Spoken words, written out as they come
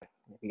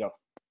We go.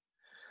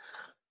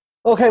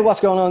 Okay,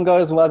 what's going on,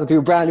 guys? And welcome to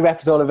a brand new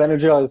episode of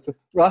Energized.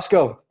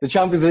 Roscoe, the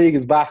Champions League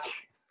is back.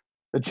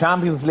 The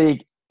Champions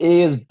League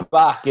is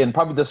back in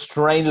probably the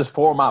strangest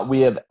format we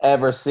have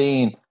ever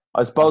seen.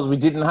 I suppose we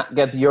didn't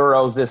get the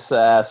Euros this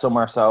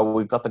summer, so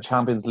we've got the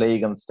Champions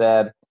League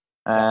instead.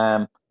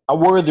 A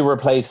worthy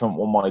replacement,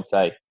 one might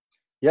say.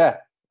 Yeah.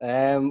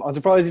 I'm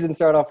surprised you didn't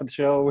start off with the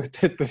show with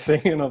the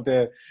singing of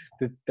the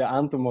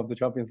anthem of the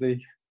Champions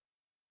League.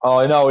 Oh,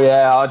 I know,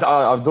 yeah.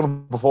 I've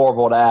done it before,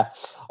 but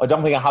I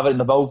don't think I have it in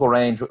the vocal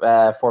range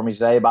for me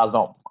today, Baz.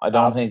 No, I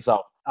don't think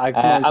so.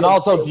 And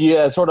also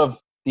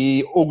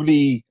the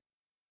ugly,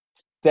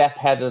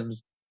 step-headed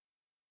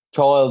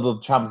child of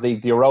the Champions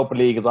League, the Europa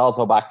League, is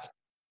also back.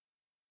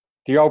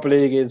 The Europa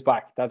League is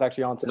back. That's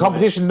actually on today.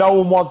 Competition no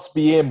one wants to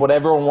be in, but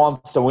everyone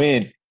wants to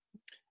win.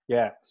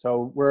 Yeah,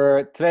 so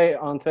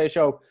on today's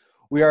show,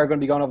 we are going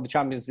to be going over the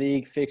Champions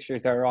League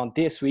fixtures that are on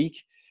this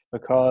week,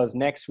 because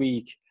next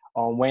week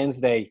on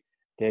Wednesday,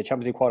 the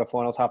Champions League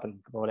quarterfinals happen.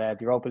 But the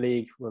Europa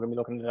League, we're going to be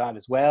looking at that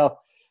as well.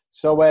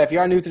 So if you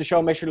are new to the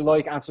show, make sure to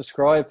like and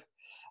subscribe.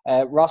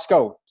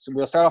 Roscoe, so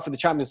we'll start off with the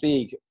Champions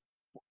League.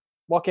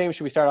 What game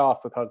should we start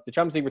off? Because the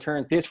Champions League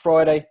returns this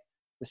Friday,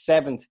 the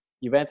 7th.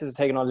 Juventus is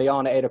taking on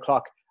Lyon at 8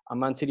 o'clock, and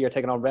Man City are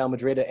taking on Real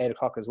Madrid at 8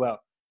 o'clock as well.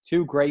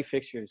 Two great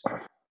fixtures.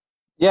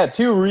 Yeah,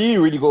 two really,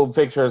 really good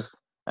fixtures.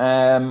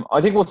 I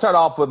think we'll start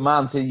off with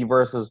Man City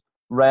versus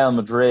Real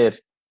Madrid.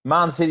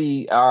 Man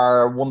City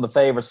are one of the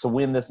favourites to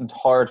win this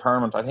entire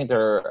tournament. I think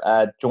they're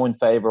a joint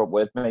favourite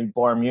with maybe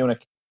Bayern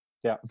Munich.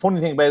 Yeah. The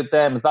funny thing about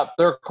them is that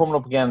they're coming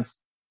up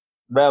against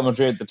Real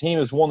Madrid. The team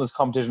has won this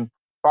competition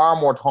far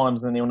more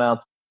times than anyone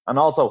else. And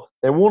also,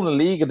 they won the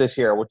Liga this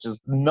year, which is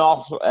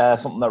not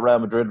something that Real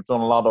Madrid have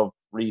done a lot of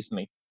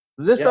recently.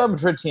 This Real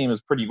Madrid team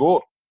is pretty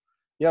good.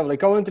 Yeah, well,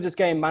 going into this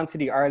game, Man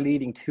City are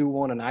leading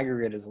 2-1 in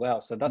aggregate as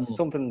well. So that's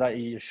something that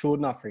you should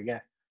not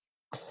forget.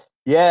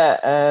 Yeah,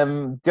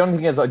 the only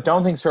thing is I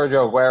don't think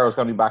Sergio Aguero is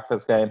going to be back for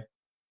this game.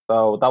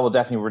 So that will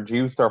definitely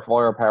reduce their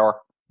firepower.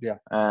 Yeah.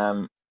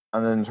 And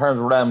then in terms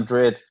of Real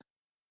Madrid,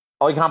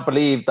 I can't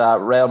believe that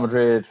Real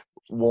Madrid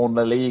won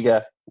the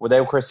Liga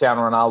without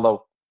Cristiano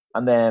Ronaldo.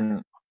 And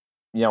then,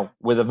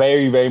 with a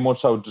very, very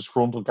much so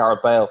disgruntled Gareth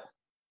Bale.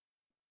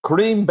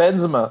 Karim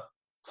Benzema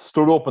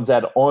stood up and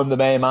said, I'm the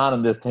main man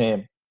in this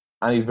team.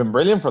 And he's been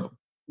brilliant for them.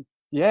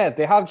 Yeah,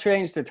 they have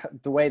changed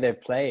the way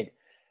they've played.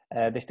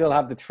 They still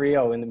have the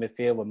trio in the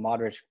midfield with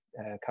Modric,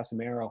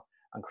 Casemiro,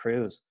 and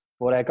Kroos.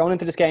 But going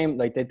into this game,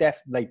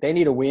 they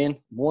need a win.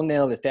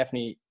 1-0 is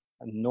definitely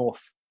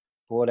enough.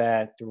 But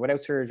they're without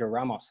Sergio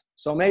Ramos.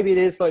 So maybe it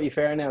is slightly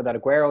fair now that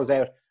Aguero's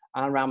out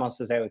and Ramos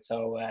is out.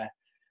 So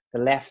the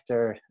left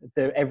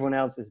everyone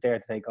else is there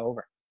to take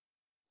over.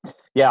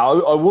 Yeah,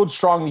 I would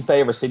strongly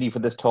favour City for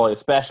this tie,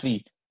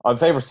 especially I'd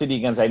favour City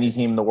against any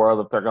team in the world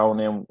if they're going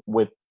in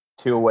with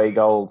 2 away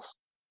goals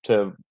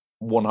to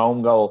 1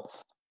 home goal.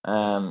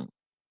 And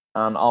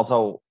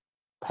also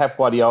Pep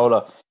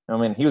Guardiola,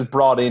 he was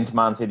brought into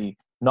Man City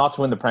not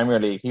to win the Premier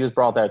League. He was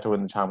brought there to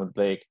win the Champions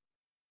League.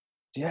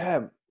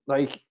 Yeah,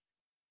 we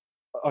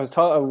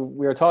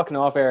were talking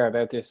off air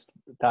about this,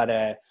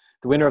 that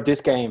the winner of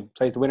this game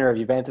plays the winner of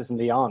Juventus and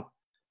Lyon.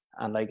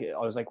 And I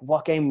was like,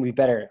 what game would be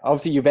better?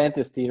 Obviously,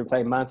 Juventus to either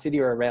play Man City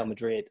or Real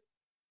Madrid.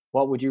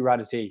 What would you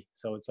rather see?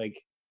 So it's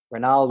like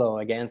Ronaldo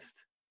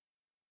against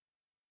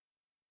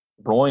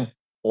De Bruyne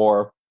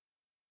or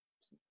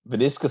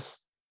Vinicius.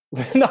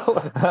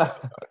 No,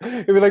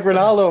 it'd be like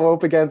Ronaldo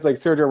up against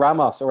Sergio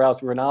Ramos, or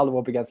else Ronaldo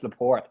up against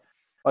Laporte.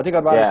 I think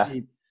I'd rather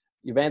see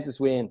Juventus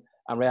win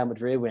and Real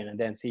Madrid win, and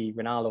then see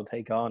Ronaldo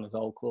take on his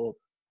old club.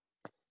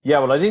 Yeah,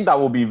 well, I think that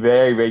would be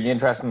very, very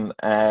interesting.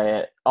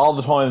 All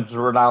the times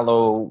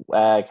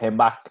Ronaldo came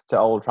back to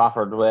Old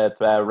Trafford with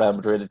Real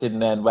Madrid, it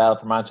didn't end well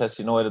for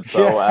Manchester United.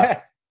 So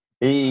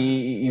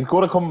he's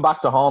good at coming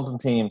back to haunting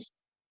teams.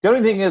 The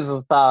only thing is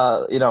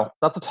that,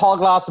 that's a tall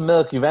glass of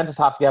milk Juventus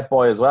have to get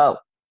by as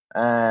well.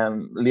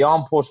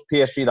 Lyon pushed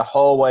PSG the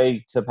whole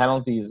way to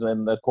penalties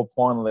in the cup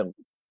final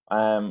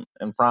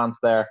in France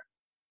there.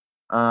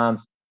 And,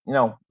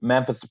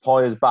 Memphis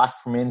Depay is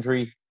back from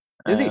injury.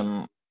 Is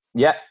he?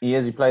 Yeah, he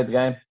is. He played the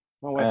game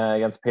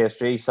against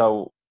PSG.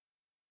 So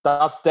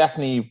that's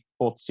definitely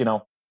puts,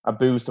 a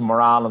boost of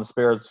morale and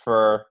spirits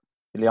for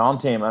the Lyon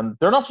team. And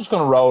they're not just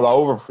going to roll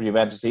over for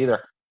Juventus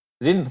either.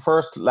 They didn't the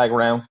first leg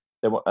round.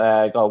 They got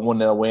a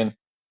 1-0 win.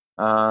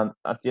 And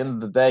at the end of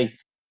the day,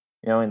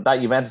 that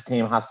Juventus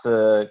team has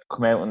to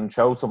come out and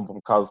show something,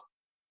 because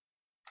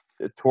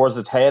towards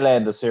the tail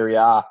end of Serie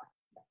A,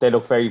 they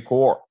look very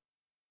poor.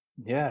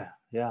 Yeah,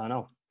 I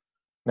know.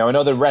 Now, I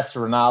know they rested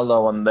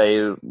Ronaldo and they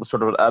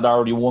sort of had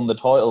already won the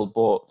title,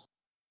 but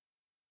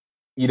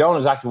you don't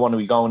exactly want to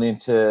be going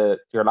into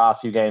your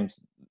last few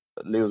games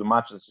losing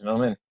matches, you know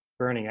what I mean?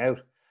 Burning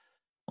out.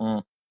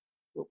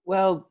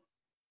 Well,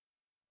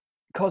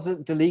 because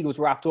the league was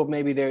wrapped up,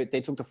 maybe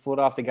they took the foot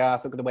off the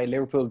gas. Look at the way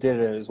Liverpool did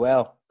it as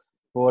well.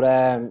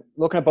 But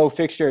looking at both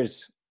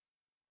fixtures,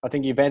 I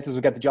think Juventus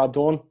will get the job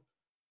done.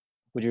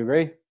 Would you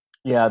agree?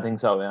 Yeah, I think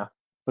so, yeah.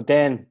 But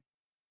then,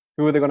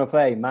 who are they going to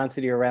play? Man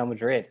City or Real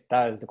Madrid?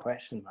 That is the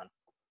question, man.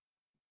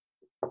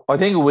 I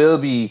think it will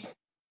be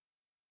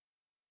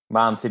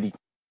Man City.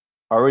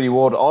 I really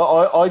would.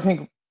 I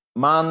think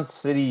Man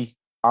City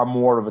are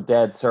more of a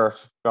dead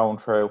cert going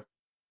through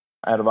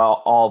out of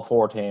all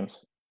four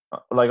teams.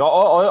 Like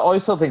I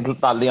still think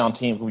that Lyon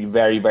team will be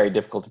very, very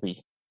difficult to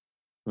beat.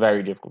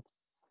 Very difficult.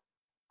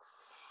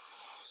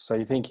 So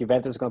you think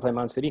Juventus is going to play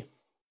Man City?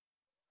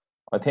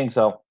 I think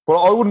so,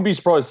 but I wouldn't be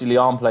surprised to see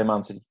Lyon play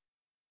Man City.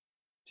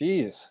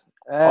 Jeez.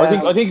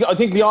 I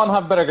think Lyon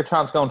have better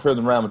chance going through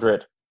than Real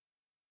Madrid.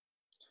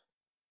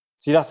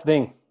 See, that's the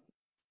thing.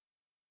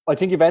 I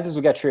think Juventus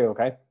will get through,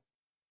 okay?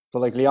 But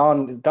like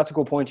Lyon, that's a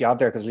good point you have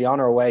there because Lyon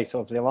are away.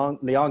 So if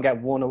Lyon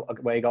get one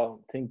away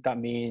goal, I think that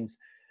means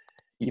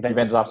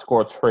Juventus have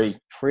scored 3.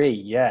 3,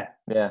 yeah.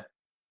 Yeah.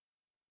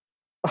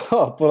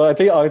 But I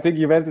think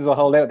Juventus will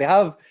hold out.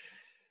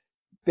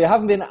 They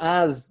haven't been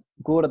as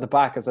good at the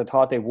back as I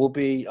thought they would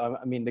be.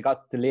 I mean, they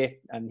got De Ligt,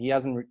 and he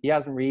hasn't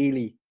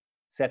really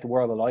set the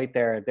world alight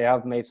there. They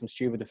have made some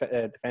stupid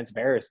defensive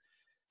errors.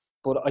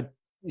 But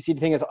you see,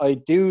 the thing is, I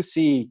do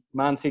see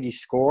Man City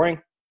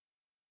scoring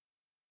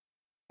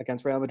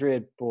against Real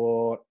Madrid,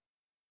 but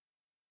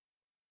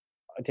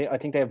I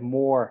think they have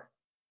more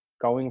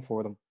going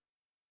for them.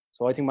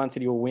 So I think Man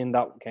City will win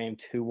that game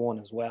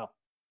 2-1 as well.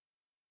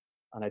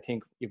 And I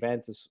think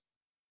Juventus,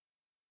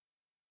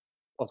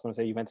 I was going to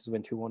say Juventus will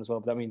win 2-1 as well,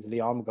 but that means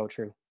Lyon will go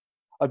through.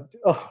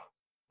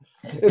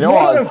 You know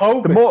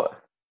what?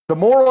 The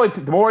more I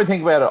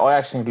think about it, I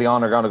actually think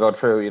Lyon are going to go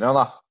through. You know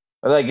that?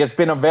 Like, it's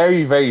been a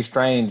very, very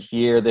strange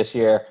year this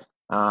year,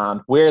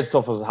 and weird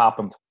stuff has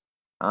happened.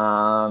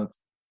 And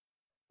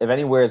if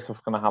any weird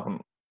stuff's going to happen,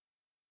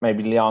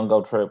 maybe Lyon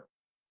go through.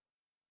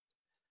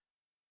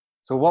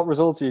 So what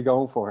results are you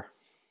going for?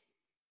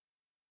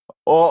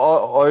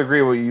 Oh, I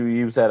agree with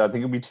you said. I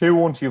think it'll be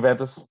 2-1 to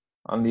Juventus,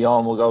 and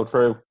Lyon will go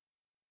through.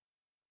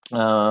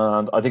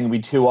 And I think it'll be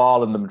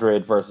 2-2 in the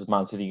Madrid versus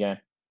Man City game.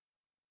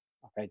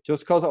 Okay,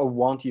 just because I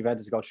want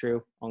Juventus to go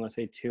through, I'm going to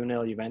say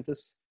 2-0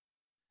 Juventus.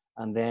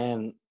 And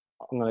then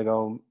I'm going to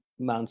go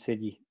Man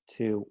City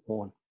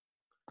 2-1.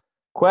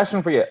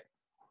 Question for you.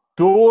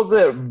 Does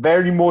it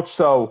very much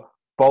so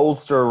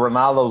bolster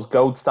Ronaldo's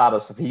GOAT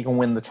status if he can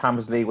win the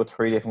Champions League with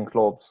 3 different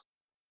clubs?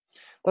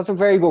 That's a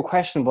very good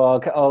question,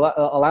 but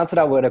I'll answer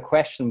that with a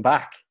question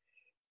back.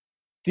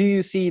 Do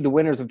you see the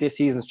winners of this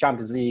season's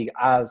Champions League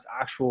as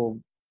actual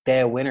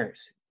their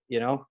winners? You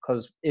know,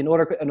 because in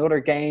other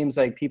games,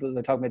 like people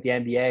are talking about the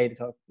NBA,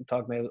 they're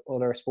talking about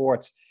other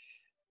sports.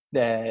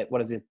 The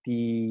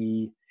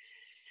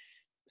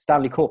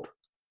Stanley Cup,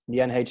 the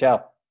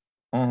NHL.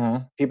 Mm-hmm.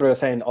 People are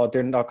saying,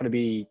 they're not going to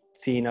be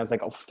seen as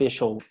like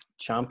official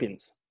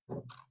champions.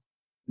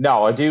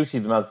 No, I do see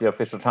them as the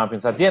official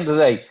champions. At the end of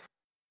the day,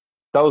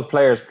 those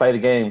players play the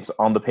games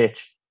on the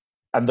pitch,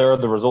 and they're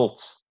the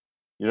results.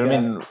 You know what I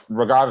mean?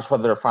 Regardless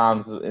whether they're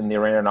fans in the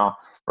arena or not,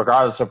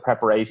 regardless of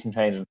preparation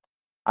changing.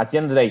 At the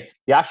end of the day,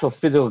 the actual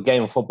physical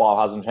game of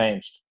football hasn't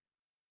changed.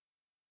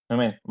 I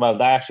mean, well,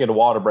 they actually had a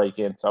water break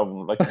in, so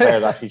like the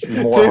players actually should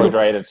be more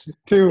hydrated.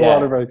 2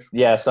 water breaks.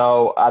 Yeah,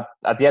 so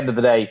at the end of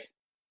the day,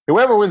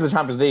 whoever wins the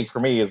Champions League for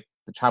me is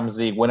the Champions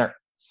League winner,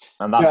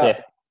 and that's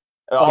it.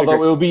 Although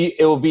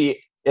it will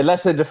be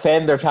unless they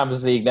defend their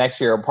Champions League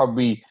next year, it'll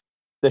probably be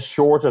the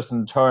shortest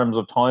in terms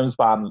of time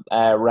span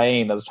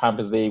reign as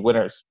Champions League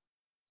winners.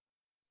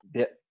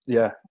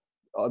 Yeah.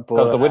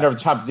 Because the winner of the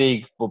Champions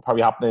League will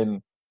probably happen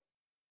in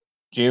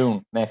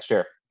June next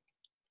year.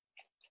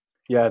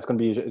 Yeah, it's gonna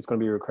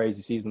be a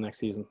crazy season next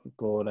season.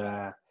 But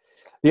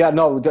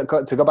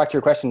to go back to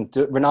your question,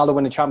 Ronaldo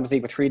win the Champions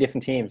League with 3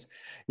 different teams.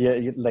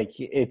 Yeah, like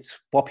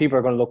it's what people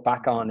are going to look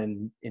back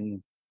on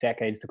in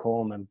decades to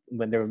come, and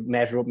when they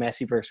measure up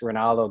Messi versus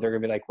Ronaldo, they're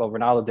going to be like, well,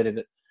 Ronaldo did it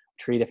with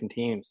 3 different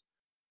teams.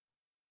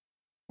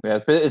 Yeah,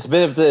 it's a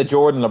bit of the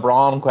Jordan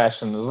LeBron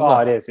question, isn't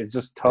it? It is. It's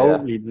just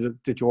totally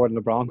the Jordan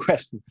LeBron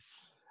question.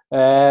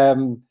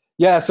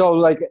 So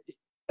like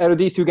out of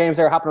these 2 games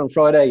that are happening on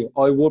Friday,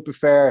 I would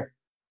prefer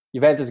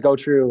Juventus go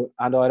through,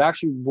 and I'd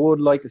actually would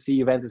like to see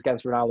Juventus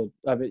against Ronaldo.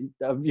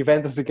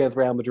 Juventus against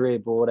Real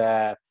Madrid, but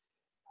I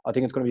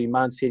think it's going to be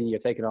Man City. You're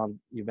taking on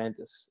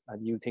Juventus,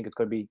 and you think it's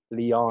going to be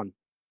Lyon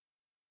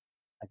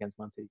against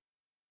Man City.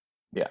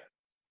 Yeah,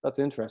 that's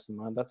interesting,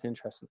 man. That's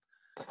interesting.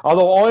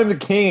 Although I'm the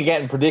king of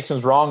getting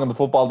predictions wrong in the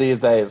football these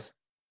days.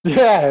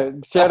 Yeah,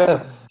 shout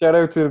out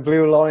to the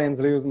Blue Lions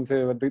losing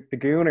to the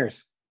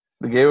Gooners.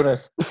 The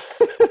Gooners.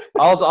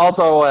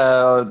 Also,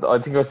 I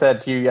think I said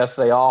to you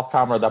yesterday off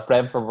camera that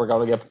Brentford were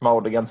going to get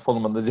promoted against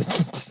Fulham and they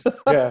didn't.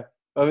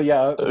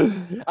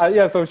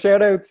 So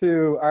shout out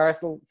to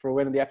Arsenal for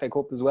winning the FA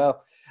Cup as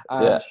well.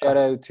 And shout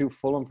out to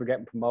Fulham for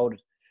getting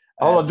promoted.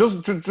 Hold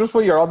on, just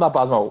while you're on that,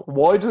 Basmo,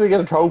 why do they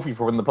get a trophy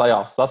for winning the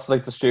playoffs? That's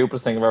like the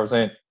stupidest thing I've ever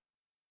seen.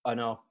 I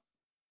know.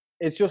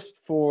 It's just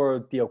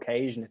for the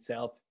occasion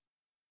itself,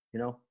 you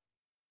know?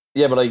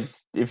 Yeah, but like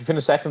if you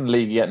finish second in the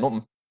league, you get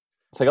nothing.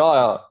 It's like,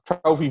 a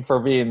trophy for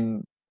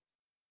being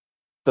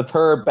the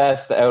 3rd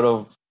best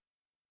from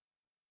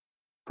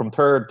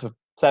 3rd to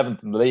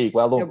 7th in the league.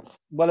 Well done. Yeah,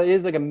 well, it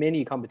is like a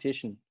mini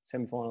competition,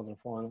 semi-finals and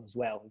final as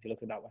well, if you look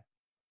at it that way.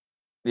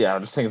 Yeah, I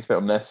just think it's a bit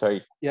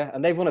unnecessary. Yeah,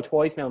 and they've won it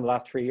twice now in the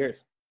last 3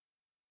 years.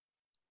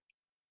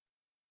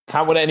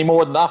 Can't win any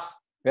more than that.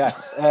 Yeah.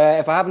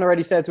 If I haven't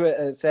already said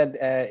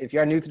if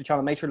you're new to the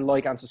channel, make sure to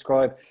like and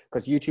subscribe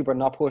because YouTube are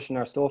not pushing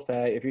our stuff.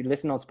 If you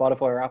listen on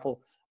Spotify or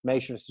Apple,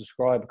 make sure to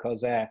subscribe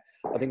because I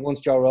think once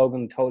Joe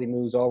Rogan totally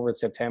moves over in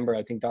September,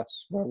 I think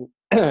that's where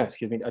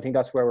excuse me. I think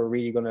that's where we're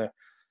really going to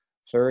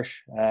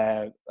flourish.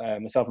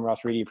 Myself and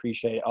Ross really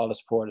appreciate all the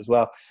support as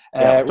well.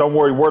 Don't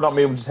worry, we're not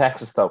moving to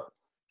Texas though.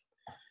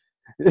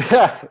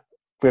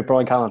 With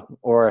Brian Callen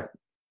or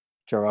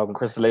Joe Rogan.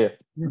 Chris D'Elia.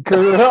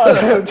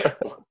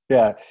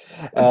 Yeah.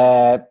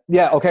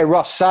 Okay,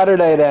 Ross,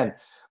 Saturday then.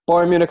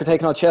 Bayern Munich are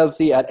taking on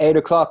Chelsea at 8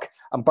 o'clock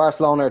and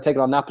Barcelona are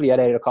taking on Napoli at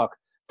 8 o'clock.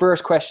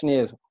 First question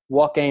is,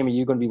 what game are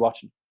you going to be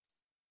watching?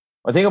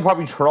 I think I'll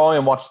probably try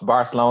and watch the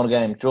Barcelona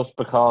game just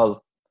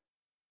because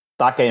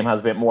that game has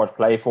a bit more to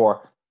play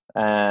for.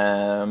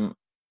 I'm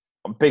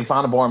a big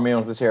fan of Bayern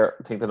Munich this year.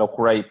 I think they look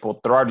great,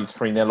 but they're already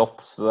 3-0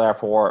 up, so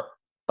therefore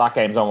that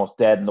game's almost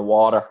dead in the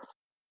water.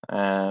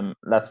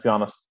 Let's be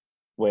honest,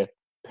 with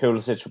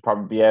Pulisic will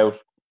probably be out.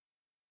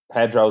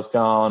 Pedro's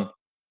gone.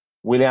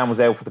 Willian was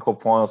out for the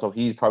cup final, so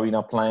he's probably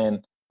not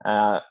playing.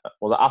 Was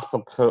it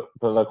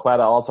Azpilicueta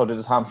also did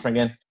his hamstring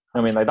in? I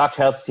mean, like that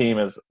Chelsea team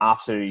is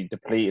absolutely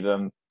depleted,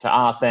 and to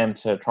ask them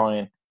to try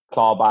and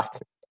claw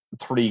back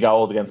 3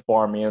 goals against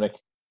Bayern Munich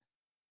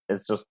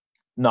is just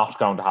not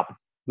going to happen.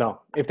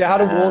 No, if they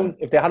had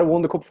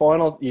won the cup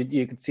final,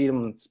 you could see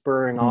them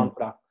spurring on for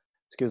that.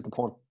 Excuse the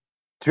pun.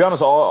 To be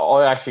honest,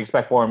 I actually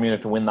expect Bayern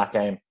Munich to win that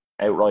game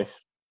outright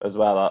as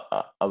well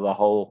as a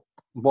whole.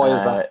 Why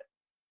is that?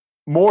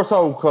 More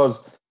so because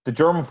the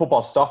German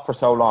football stopped for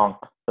so long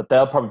that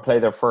they'll probably play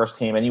their first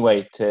team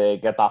anyway to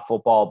get that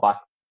football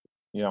back,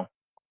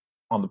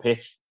 on the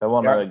pitch. They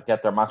want to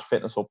get their match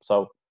fitness up,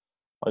 so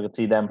I could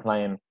see them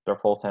playing their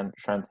full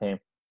strength team.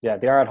 Yeah,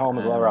 they are at home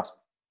as well, Ross.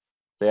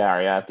 They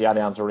are, at the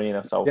Allianz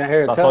Arena. So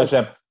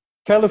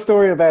tell the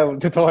story about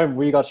the time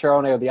we got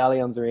shown out of the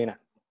Allianz Arena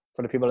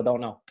for the people that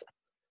don't know.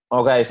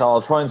 Okay, so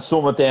I'll try and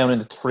sum it down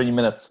into 3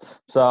 minutes.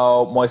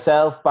 So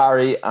myself,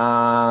 Barry,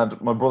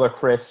 and my brother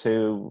Chris,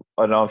 who,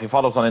 I don't know, if you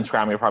follow us on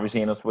Instagram, you've probably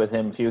seen us with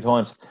him a few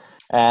times.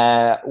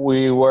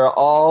 We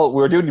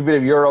were doing a bit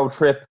of Euro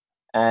trip,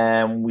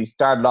 and we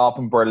started off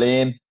in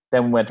Berlin,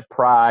 then we went to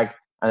Prague,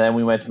 and then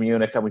we went to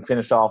Munich, and we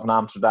finished off in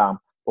Amsterdam.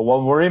 But when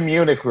we were in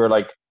Munich, we were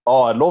like,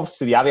 oh, I'd love to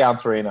see the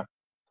Allianz Arena.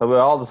 So we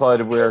all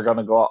decided we were going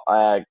to go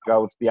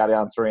to the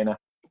Allianz Arena.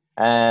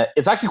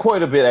 It's actually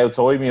quite a bit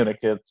outside Munich.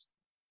 It's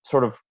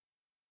sort of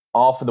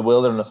off in the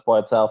wilderness by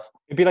itself.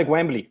 It'd be like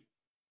Wembley.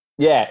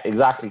 Yeah,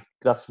 exactly.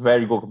 That's a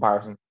very good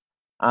comparison.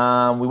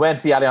 We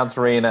went to the Allianz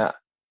Arena.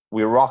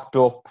 We rocked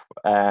up.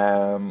 We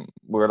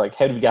were like,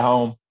 how do we get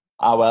home?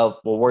 Well,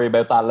 we'll worry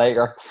about that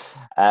later.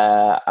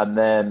 And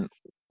then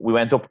we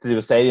went up to do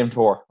a stadium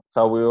tour.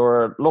 So we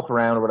were looking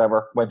around or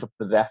whatever, went up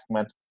to the desk and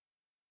went,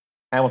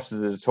 how much is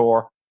the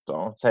tour? So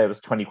I'd say it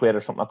was 20 quid or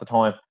something at the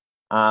time.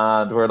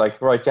 And we were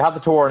like, right, do you have the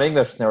tour in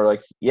English? And they were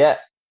like, yeah.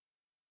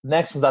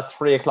 Next was at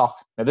 3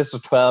 o'clock. Now this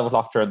was 12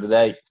 o'clock during the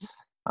day.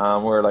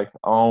 And we were like,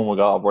 oh my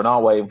God, we're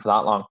not waiting for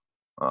that long.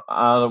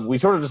 And we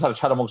sort of just had a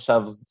chat amongst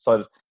ourselves and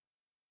decided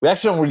we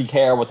actually don't really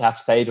care what they have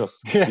to say to us.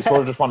 We sort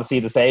of just want to see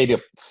the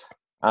stadium.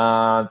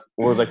 And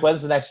we were like,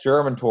 when's the next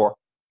German tour?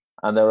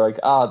 And they were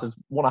like, there's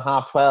one at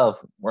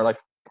 12:30. We're like,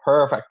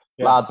 perfect,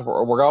 lads,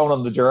 we're going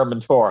on the German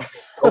tour.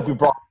 Hope you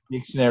brought the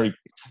dictionary.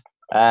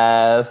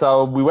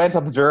 So we went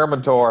on the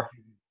German tour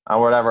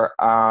and whatever,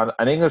 and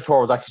an English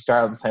tour was actually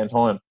started at the same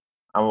time.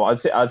 And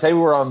I'd say we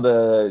were on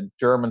the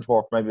German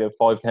tour for maybe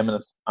about 5-10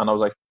 minutes, and I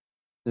was like,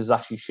 this is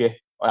actually shit.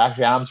 I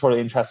actually am sort of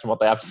interested in what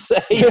they have to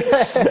say.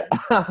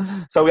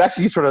 So we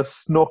actually sort of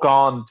snuck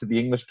on to the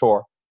English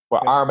tour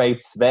with our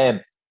mate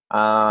Sven.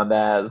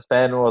 And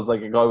Sven was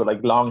like a guy with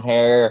like long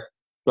hair,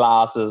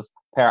 glasses,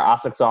 pair of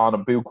Asics on,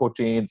 and bootcut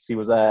jeans. He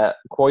was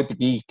quite the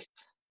geek.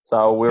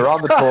 So we were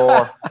on the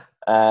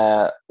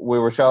tour. We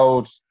were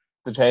showed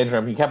the change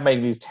room. He kept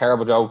making these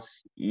terrible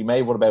jokes. He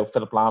made one about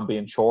Philip Lahm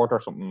being short or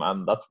something,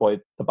 and that's why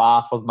the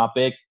bath wasn't that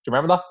big. Do you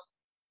remember that?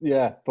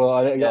 Yeah,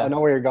 but I know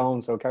where you're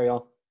going, so carry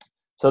on.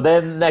 So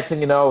then, next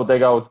thing you know, they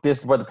go, this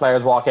is where the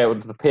players walk out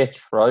into the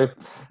pitch, right?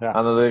 Yeah.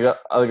 And then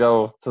they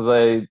go, so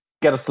they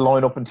get us to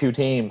line up in 2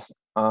 teams,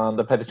 and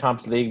they play the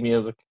Champions League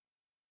music.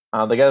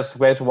 And they get us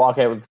to walk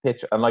out with the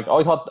pitch. And like,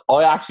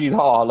 I actually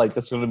thought like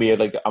this was going to be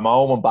like a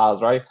moment,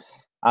 Baz, right?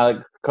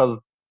 Because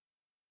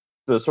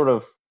the sort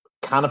of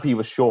canopy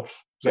was shut,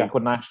 so you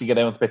couldn't actually get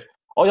out on the pitch.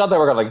 I thought they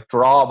were going to like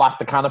draw back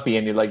the canopy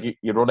and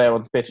you run out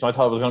on the pitch. And I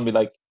thought it was going to be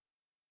like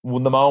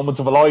one of the moments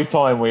of a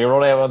lifetime where you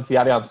run out onto the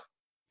Allianz.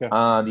 Yeah.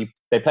 And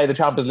they play the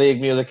Champions League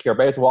music. You're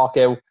about to walk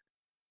out,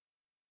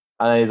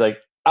 and he's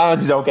like,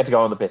 "And you don't get to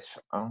go on the pitch."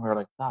 And we're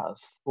like, "That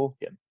is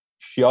fucking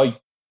shite."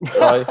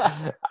 Right?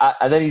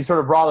 And then he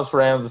sort of brought us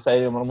around the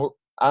stadium,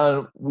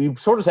 and we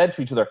sort of said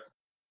to each other,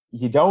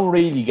 "You don't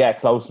really get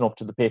close enough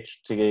to the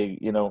pitch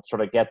to,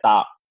 sort of get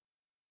that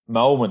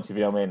moment, if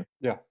you know what I mean."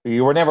 Yeah.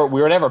 We were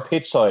never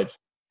pitch side.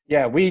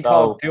 Yeah, we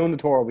thought doing the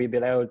tour we'd be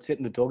allowed to sit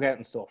in the dugout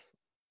and stuff.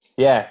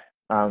 Yeah.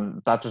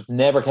 that just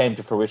never came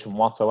to fruition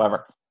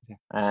whatsoever.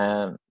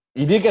 Yeah.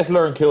 You did get to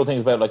learn cool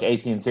things about like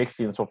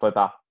 1860 and stuff like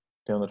that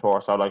doing the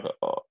tour. So like,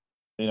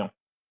 you know,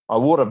 I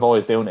would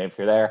advise doing it if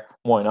you're there.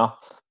 Why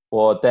not?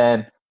 But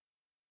then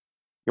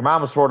your man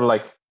was sort of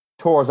like,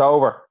 tour's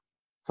over.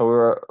 So we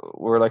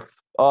were like,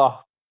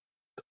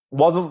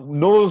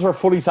 none of us were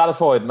fully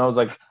satisfied. And I was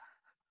like,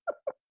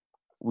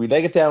 we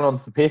leg it down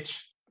onto the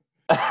pitch.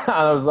 And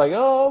I was like, we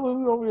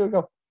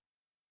go.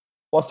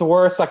 What's the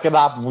worst that can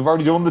happen? We've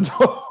already done the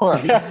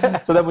tour.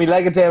 So then we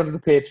leg it down to the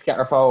pitch, get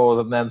our photos,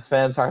 and then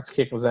Sven starts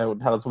kicking us out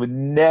and tell us we'd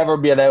never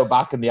be allowed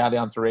back in the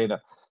Allianz Arena.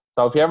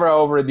 So if you're ever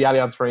over in the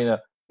Allianz Arena,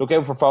 look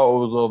out for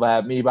photos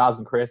of me, Baz,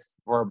 and Chris.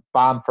 We're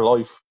banned for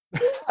life.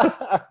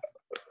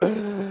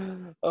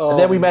 And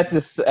then we met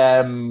this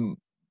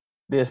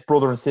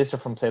brother and sister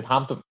from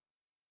Southampton,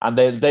 and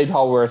they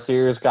thought we were a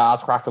serious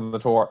gas crack on the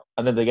tour,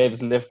 and then they gave us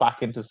a lift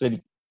back into the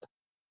city.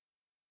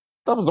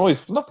 That was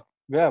nice, wasn't it?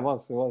 Yeah, it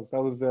was.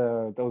 That was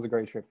a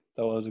great trip.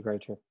 That was a great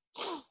trip.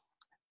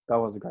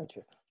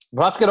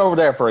 We'll have to get over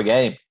there for a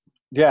game.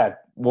 Yeah.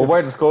 We'll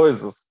wear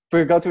disguises.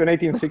 We go to an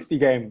 1860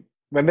 game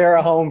when they're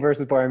at home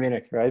versus Bayern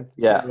Munich, right?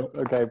 Yeah. So,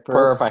 okay,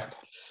 perfect.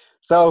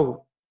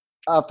 So,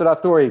 after that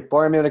story,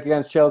 Bayern Munich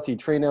against Chelsea,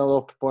 3-0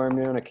 up, Bayern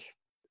Munich.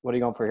 What are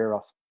you going for here,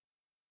 Ross?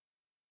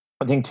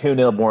 I think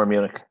 2-0 Bayern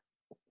Munich.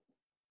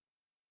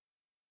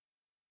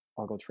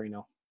 I'll go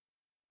 3-0.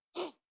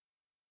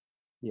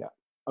 Yeah.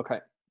 Okay.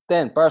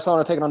 Then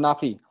Barcelona taking on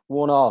Napoli,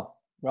 1-1.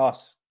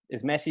 Ross,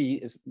 there's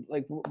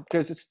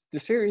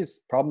serious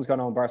problems going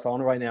on in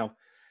Barcelona right now.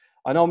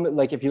 I know,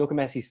 like, if you look at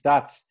Messi's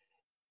stats,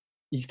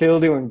 he's still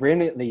doing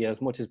brilliantly,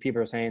 as much as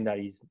people are saying that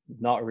he's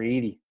not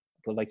really.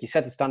 But like, he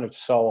set the standard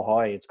so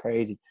high, it's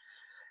crazy.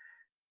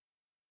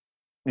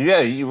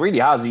 Yeah, he really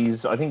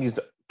has. I think he's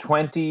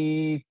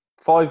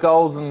 25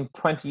 goals and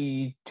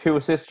 22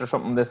 assists or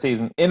something this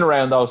season, in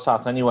around those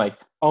stats anyway.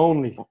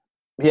 Only.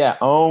 Yeah,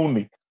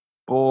 only.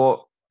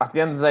 But at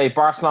the end of the day,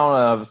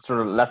 Barcelona have sort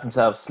of let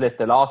themselves slip.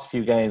 They lost a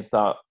few games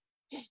that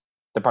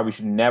they probably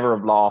should never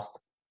have lost,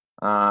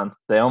 and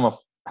they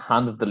almost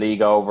handed the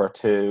league over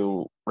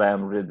to Real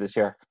Madrid this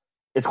year.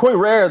 It's quite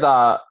rare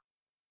that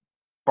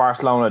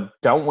Barcelona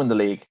don't win the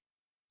league,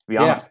 to be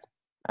honest.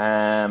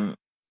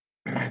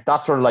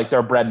 That's sort of like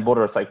their bread and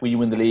butter. It's like, we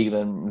win the league and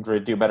then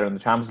Madrid do better in the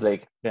Champions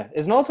League. Yeah,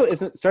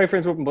 sorry for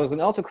interrupting, but isn't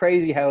it also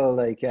crazy how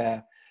like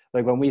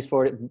when we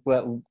supported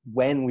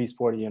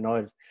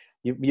United,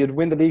 you'd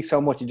win the league so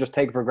much you just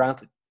take it for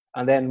granted,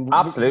 and then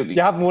absolutely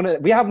you haven't won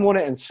it. We haven't won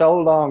it in so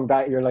long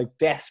that you're like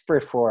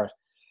desperate for it.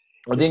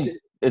 I think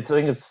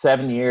it's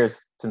 7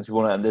 years since we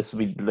won it, and this will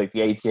be like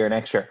the 8th year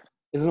next year.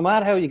 Isn't it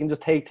mad how you can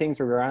just take things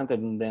for granted,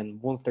 and then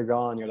once they're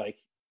gone, you're like,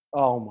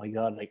 oh my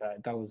god, like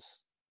that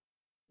was.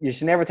 You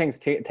should never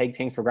take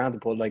things for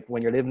granted, but like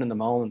when you're living in the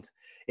moment,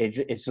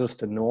 it's just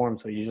the norm,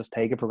 so you just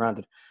take it for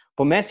granted.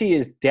 But Messi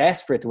is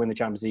desperate to win the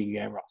Champions League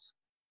again, Ross.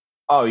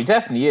 Oh, he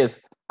definitely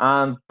is.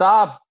 And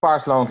that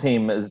Barcelona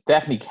team is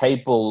definitely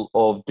capable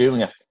of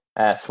doing it.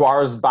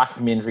 Suarez is back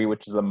from injury,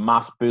 which is a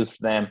massive boost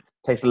for them.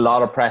 Takes a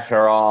lot of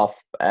pressure off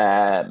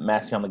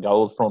Messi on the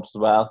goals front as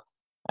well.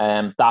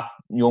 That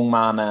young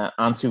man,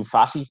 Ansu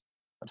Fati,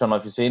 I don't know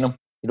if you've seen him.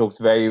 He looks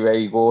very,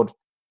 very good.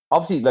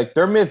 Obviously, like,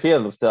 their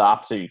midfield is still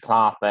absolutely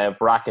class. They have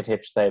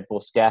Rakitic, they have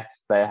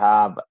Busquets, they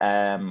have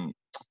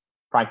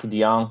Frankie de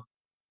Jong.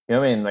 You know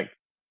what I mean? Like,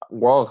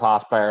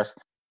 world-class players.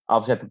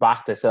 Obviously, at the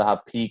back, they still have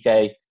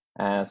Piqué,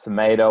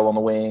 Semedo on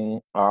the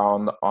wing,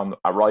 or on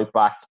a right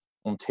back,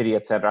 Umtiti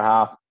at centre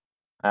half,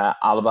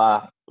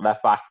 Alaba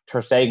left back.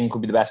 Ter Stegen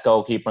could be the best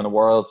goalkeeper in the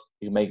world.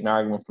 You can make an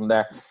argument from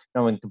there. You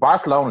know, I mean, the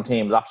Barcelona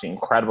team is absolutely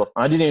incredible.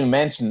 And I didn't even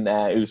mention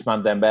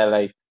Ousmane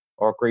Dembele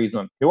or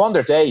Griezmann, who on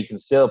their day can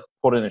still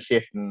put in a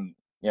shift and,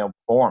 you know,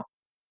 perform.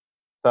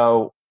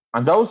 So,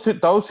 and those two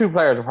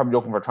players are probably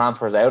looking for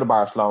transfers out of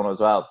Barcelona as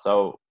well.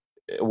 So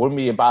it wouldn't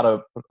be a bad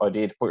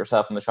idea to put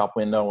yourself in the shop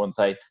window and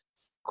say,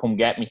 "Come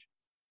get me."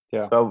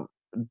 Yeah. So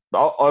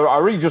I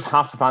really just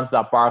have to fancy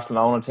that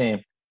Barcelona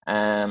team.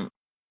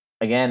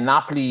 Again,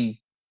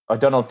 Napoli, I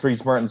don't know if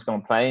Dries Mertens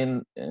going to play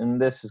in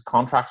this. His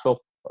contract's up.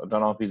 I don't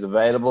know if he's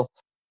available.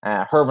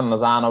 Hervin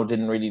Lozano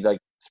didn't really like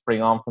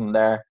spring on from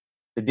there.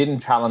 They didn't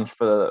challenge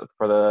for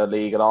the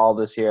league at all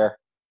this year.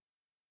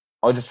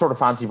 I just sort of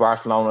fancy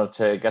Barcelona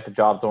to get the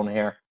job done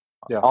here.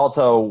 Yeah.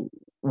 Also,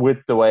 with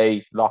the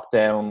way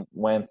lockdown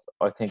went,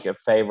 I think it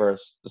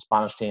favours the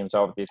Spanish teams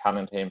over the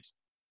Italian teams.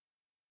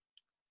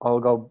 I'll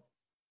go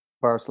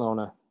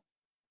Barcelona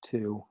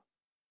 2-0.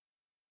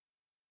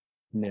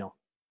 What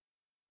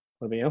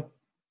about you?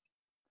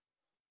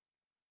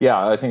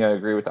 Yeah, I think I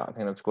agree with that. I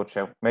think that's a good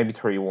show. Maybe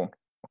 3-1.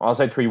 I'll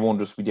say 3-1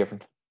 just to be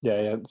different.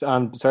 Yeah.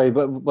 And sorry,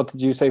 but what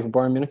did you say for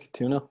Bayern Munich?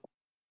 2-0?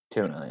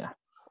 2-0, yeah.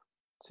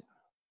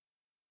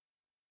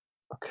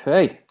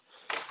 Okay.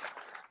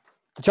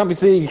 The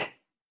Champions League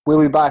will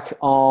be back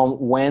on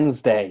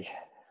Wednesday.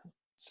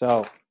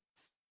 So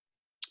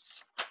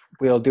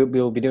we'll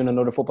be doing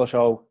another football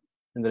show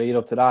in the lead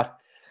up to that.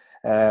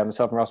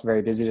 Myself and Ross are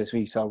very busy this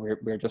week, so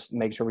we're just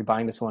making sure we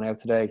bang this one out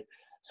today.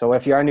 So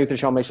if you are new to the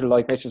show, make sure to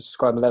like, make sure to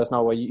subscribe, and let us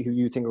know who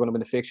you think are going to win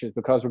the fixtures,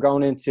 because we're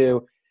going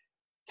into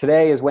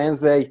today is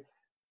Wednesday.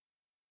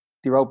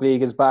 The Europa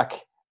League is back.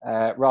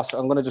 Ross,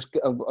 I'm just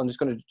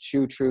going to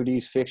chew through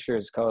these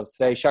fixtures because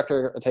today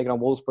Shakhtar are taking on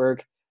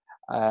Wolfsburg,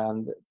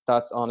 and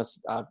that's on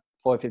us at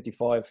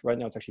 5:55. Right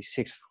now it's actually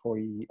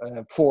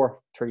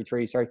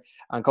 4:33. Sorry,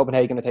 and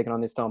Copenhagen are taking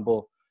on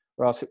Istanbul.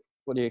 Ross,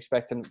 what are you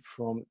expecting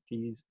from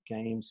these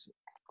games?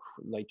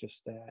 Like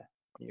just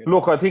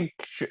look, I think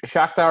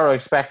Shakhtar, I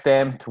expect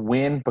them to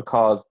win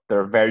because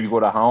they're very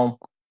good at home.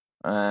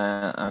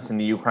 And it's in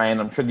the Ukraine.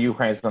 I'm sure the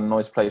Ukraine is a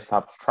nice place to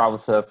have to travel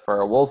to for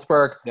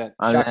Wolfsburg. Yeah,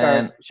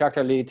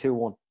 Shakhtar lead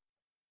 2-1.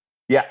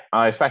 Yeah,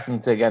 I expect them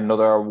to get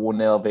another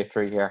 1-0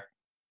 victory here.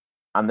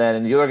 And then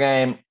in the other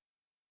game,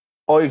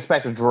 I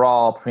expect a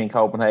draw between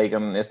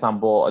Copenhagen and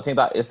Istanbul. I think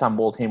that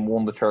Istanbul team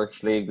won the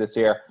Turkish League this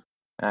year.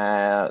 They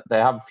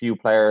have a few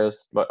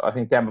players. I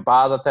think Demba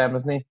Ba's at them,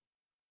 isn't he?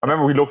 I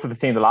remember we looked at the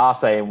team the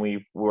last day and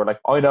we were like,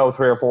 I know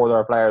 3 or 4 of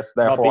their players,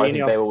 therefore I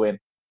think they will win.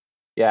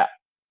 Yeah.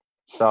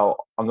 So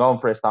I'm going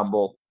for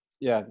Istanbul.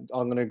 Yeah,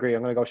 I'm going to agree.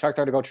 I'm going to go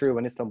Shakhtar to go through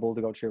and Istanbul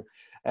to go through.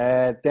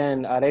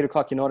 Then at 8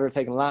 o'clock, United are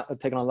taking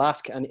on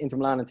Lask, and Inter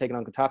Milan are taking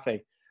on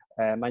Getafe.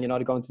 Man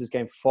United going to this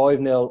game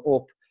 5-0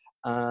 up,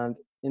 and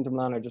Inter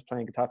Milan are just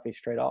playing Getafe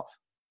straight off.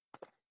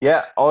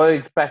 Yeah, I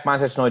expect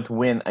Manchester United to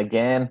win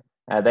again.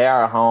 They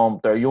are at home.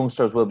 Their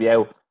youngsters will be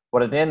out.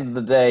 But at the end of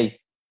the day,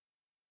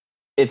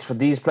 it's for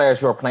these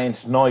players who are playing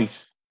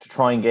tonight to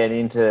try and get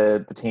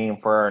into the team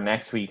for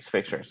next week's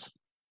fixtures.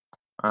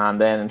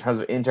 And then in terms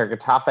of Inter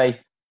Getafe,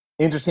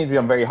 Inter seem to be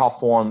on very hot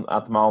form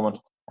at the moment.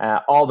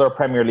 All their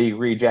Premier League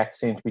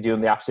rejects seem to be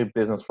doing the absolute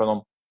business for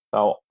them.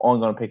 So I'm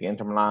going to pick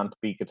Inter Milan to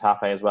beat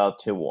Getafe as well,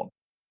 2-1.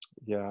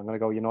 Yeah, I'm going to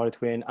go United to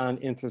win and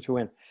Inter to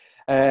win.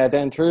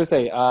 Then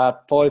Thursday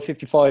at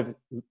 5:55,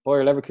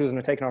 Bayer Leverkusen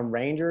are taking on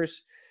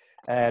Rangers.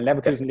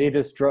 Leverkusen lead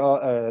this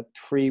draw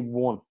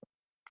 3-1.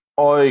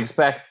 I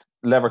expect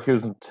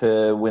Leverkusen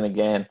to win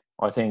again.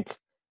 I think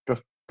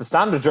just the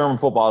standard of German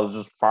football is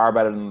just far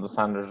better than the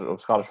standards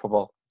of Scottish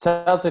football.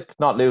 Celtic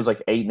not lose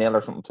like 8-0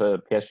 or something to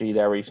PSG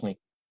there recently.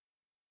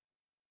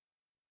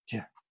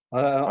 Yeah,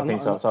 I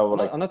think so.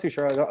 I'm not too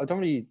sure. I don't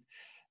really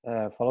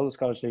follow the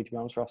Scottish League, to be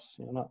honest, Ross.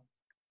 You're not.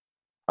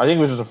 I think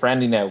it was just a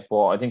friendly now,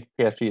 but I think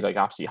PSG like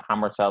absolutely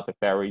hammered Celtic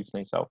there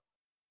recently. So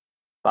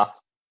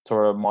that's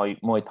sort of my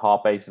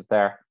thought basis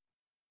there.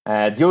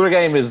 The other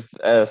game is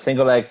a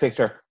single leg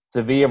fixture: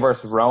 Sevilla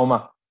versus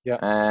Roma.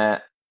 Yeah.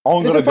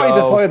 I'm this going to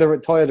go. The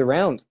tie of the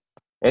round.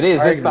 It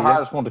is. This is the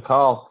hardest one to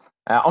call.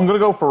 I'm going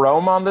to go for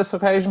Roma on this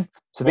occasion.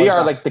 Sevilla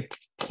are like the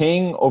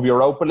king of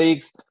Europa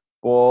Leagues,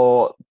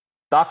 but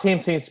that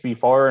team seems to be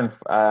firing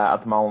at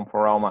the moment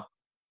for Roma.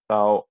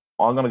 So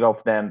I'm going to go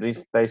for them.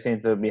 They seem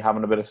to be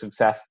having a bit of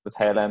success at the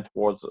tail end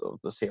towards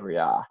the Serie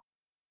A.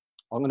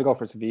 I'm going to go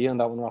for Sevilla on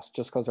that one, Ross,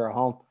 just because they're at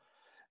home.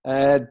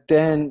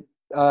 Then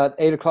at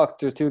 8 o'clock,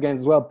 there's 2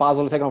 games as well.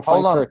 Basel are taking on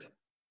Frankfurt.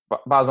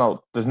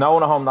 Basel, there's no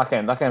one at home that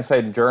game. That game's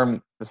played in Germany.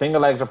 The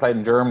single legs are played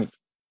in Germany.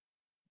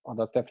 Oh,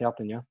 that's definitely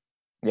happening, yeah?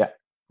 Yeah.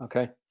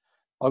 Okay.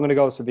 I'm going to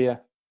go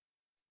Sevilla.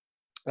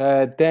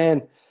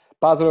 Then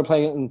Basel are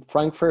playing in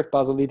Frankfurt.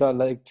 Basel lead that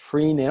like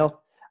 3-0.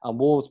 And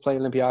Wolves play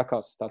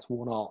Olympiacos. That's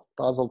 1-1.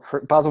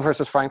 Basel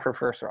versus Frankfurt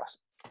first, Ross.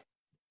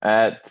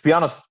 To be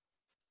honest,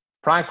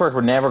 Frankfurt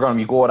were never going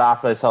to be good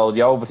after they sold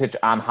Jovetic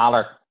and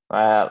Haller.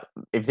 If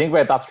you think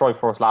about that strike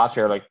force last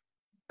year, like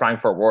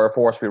Frankfurt were a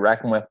force to be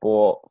reckoned with,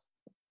 but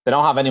they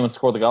don't have anyone to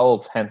score the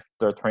goals, hence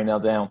they're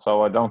 3-0 down.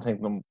 So I don't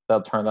think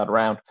they'll turn that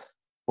around.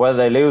 Whether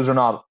they lose or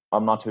not,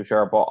 I'm not too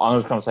sure, but I'm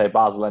just going to say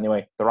Basel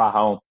anyway. They're at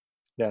home.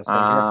 Yeah,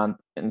 and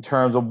in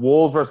terms of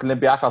Wolves versus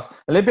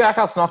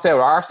Olympiacos knocked out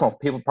Arsenal.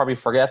 People probably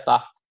forget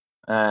that.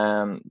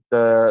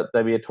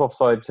 They'll be a tough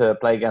side to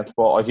play against,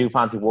 but I do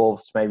fancy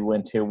Wolves to maybe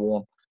win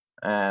 2-1.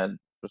 And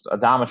just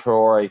Adama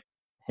Traore,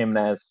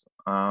 Jimenez,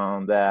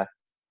 and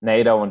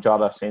Nato and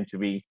Jota seem to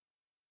be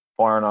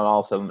firing on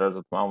all cylinders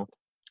at the moment.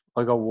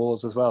 I go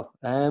Wolves as well.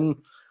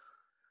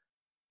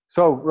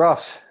 So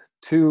Ross,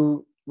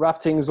 to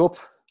wrap things up,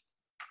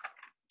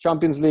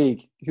 Champions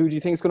League, who do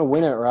you think is going to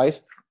win it, right?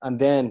 And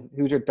then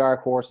who's your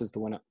dark horses to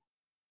win it?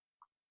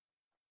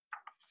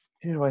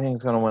 Who do I think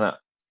is going to win it?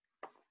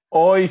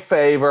 I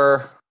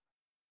favour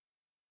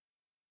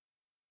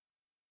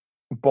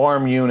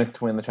Bayern Munich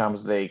to win the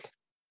Champions League.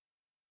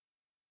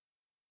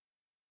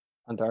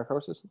 And dark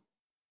horses?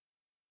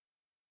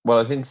 Well,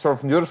 I think sort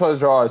of from the other side of the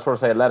draw, I sort of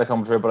say Atletico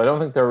Madrid, but I don't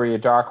think they're really a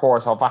dark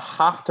horse. So if I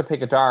have to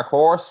pick a dark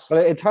horse...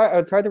 But it's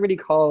hard to really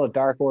call a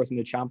dark horse in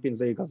the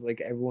Champions League because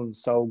like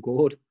everyone's so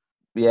good.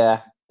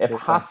 Yeah. If I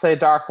had to say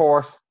dark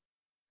horse,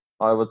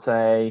 I would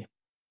say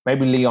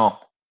maybe Lyon.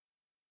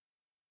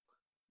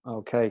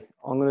 Okay.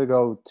 I'm going to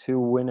go to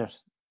win it.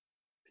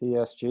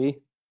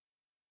 PSG.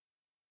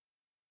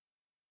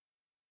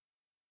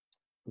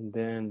 And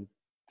then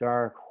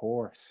dark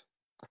horse.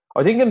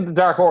 I think in the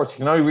dark horse, you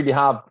can only really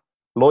have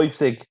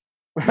Leipzig,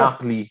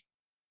 Napoli,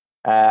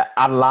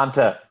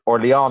 Atalanta, or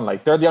Lyon.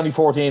 Like they're the only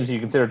 4 teams you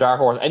consider dark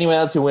horse. Anyone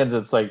else who wins,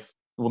 it's like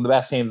one of the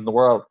best teams in the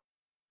world.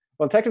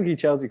 Well, technically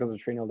Chelsea because they're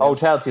 3-0 down. Oh,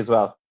 Chelsea as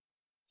well.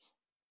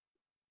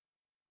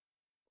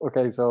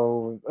 Okay,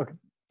 so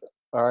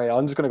all right,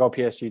 I'm just gonna go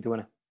PSG to win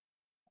it.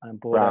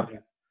 Grand.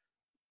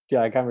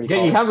 Yeah, I can't really Yeah,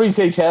 call you it. can't really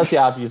say Chelsea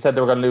after you said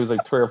they were going to lose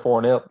like 3 or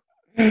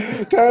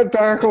 4-0.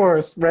 Dark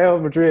horse, Real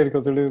Madrid,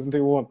 because they're losing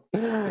 2-1.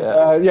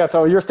 Yeah. Yeah,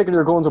 so you're sticking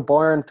your guns with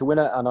Bayern to win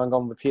it, and I'm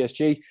going with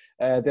PSG.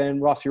 Then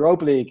Ross,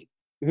 Europa League.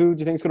 Who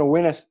do you think is going to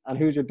win it, and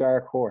who's your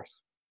dark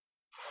horse?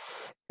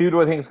 Who do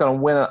I think is going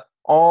to win it?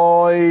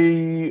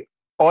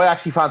 I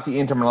actually fancy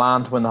Inter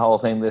Milan to win the whole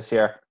thing this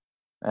year.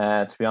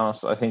 To be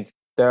honest, I think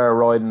they're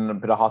riding a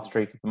bit of hot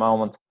streak at the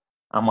moment.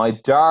 And my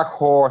dark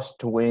horse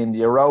to win the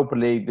Europa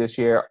League this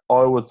year,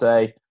 I would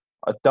say,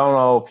 I don't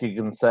know if you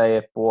can say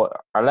it, but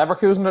are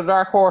Leverkusen the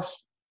dark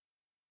horse?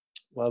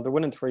 Well, they're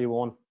winning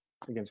 3-1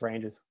 against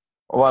Rangers.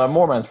 Well, I'm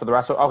more meant for the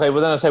rest. Okay, well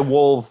then I say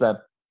Wolves then.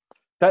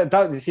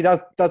 See,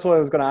 that's what I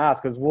was going to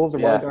ask, because Wolves are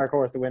my dark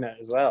horse to win it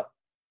as well.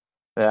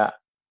 Yeah.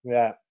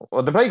 Yeah.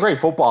 Well, they play great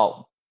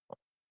football,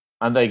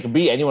 and they can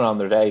beat anyone on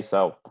their day.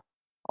 So,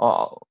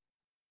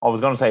 I was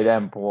going to say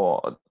them,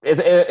 but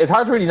it's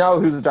hard to really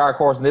know who's the dark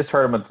horse in this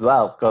tournament as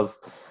well,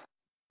 because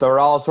they're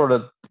all sort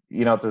of,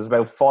 there's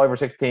about 5 or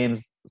 6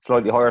 teams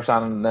slightly higher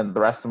standard, and then the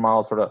rest of them are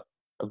all sort of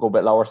a good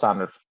bit lower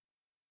standard.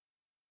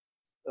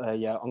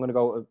 Yeah, I'm going to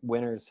go with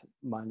winners,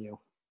 Man U.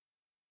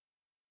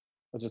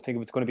 I just think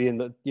if it's going to be in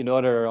the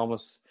United are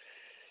almost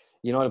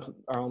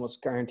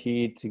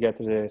guaranteed to get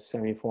to the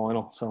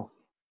semi-final. So,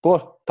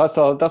 but that's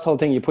the whole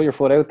thing. You put your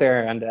foot out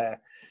there, and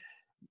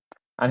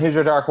who's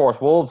your dark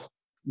horse? Wolves.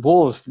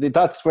 Wolves.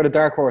 That's where the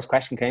dark horse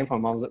question came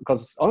from.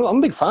 Because I'm a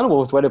big fan of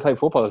Wolves. The way they play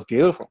football is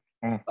beautiful,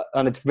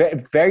 and it's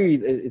very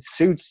it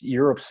suits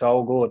Europe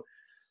so good.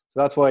 So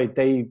that's why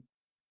they,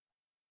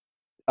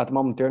 at the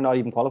moment, they're not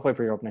even qualified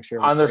for Europe next year.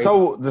 And they're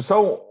so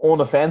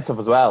unoffensive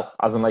as well.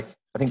 As in, like,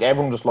 I think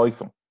everyone just likes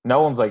them.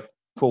 No one's like,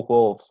 fuck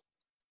Wolves.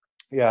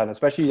 Yeah, and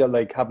especially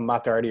like having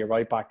Matt Doherty at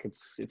right back,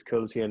 it's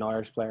cool to see an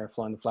Irish player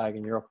flying the flag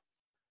in Europe.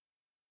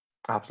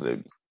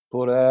 Absolutely.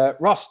 But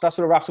Ross, that's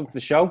what wraps up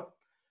the show.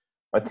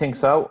 I think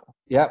so.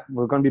 Yeah,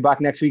 we're going to be back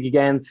next week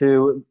again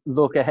to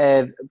look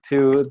ahead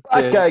to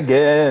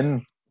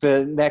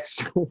the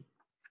next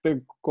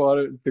the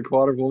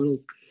quarterfinals.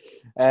 Is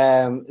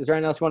there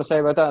anything else you want to say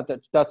about that?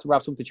 That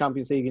wraps up the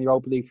Champions League and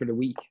Europa League for the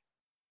week.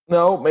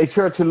 No, make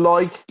sure to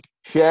like,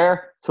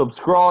 share,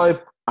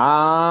 subscribe,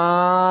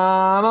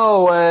 and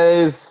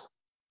always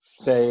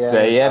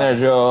stay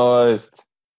energized.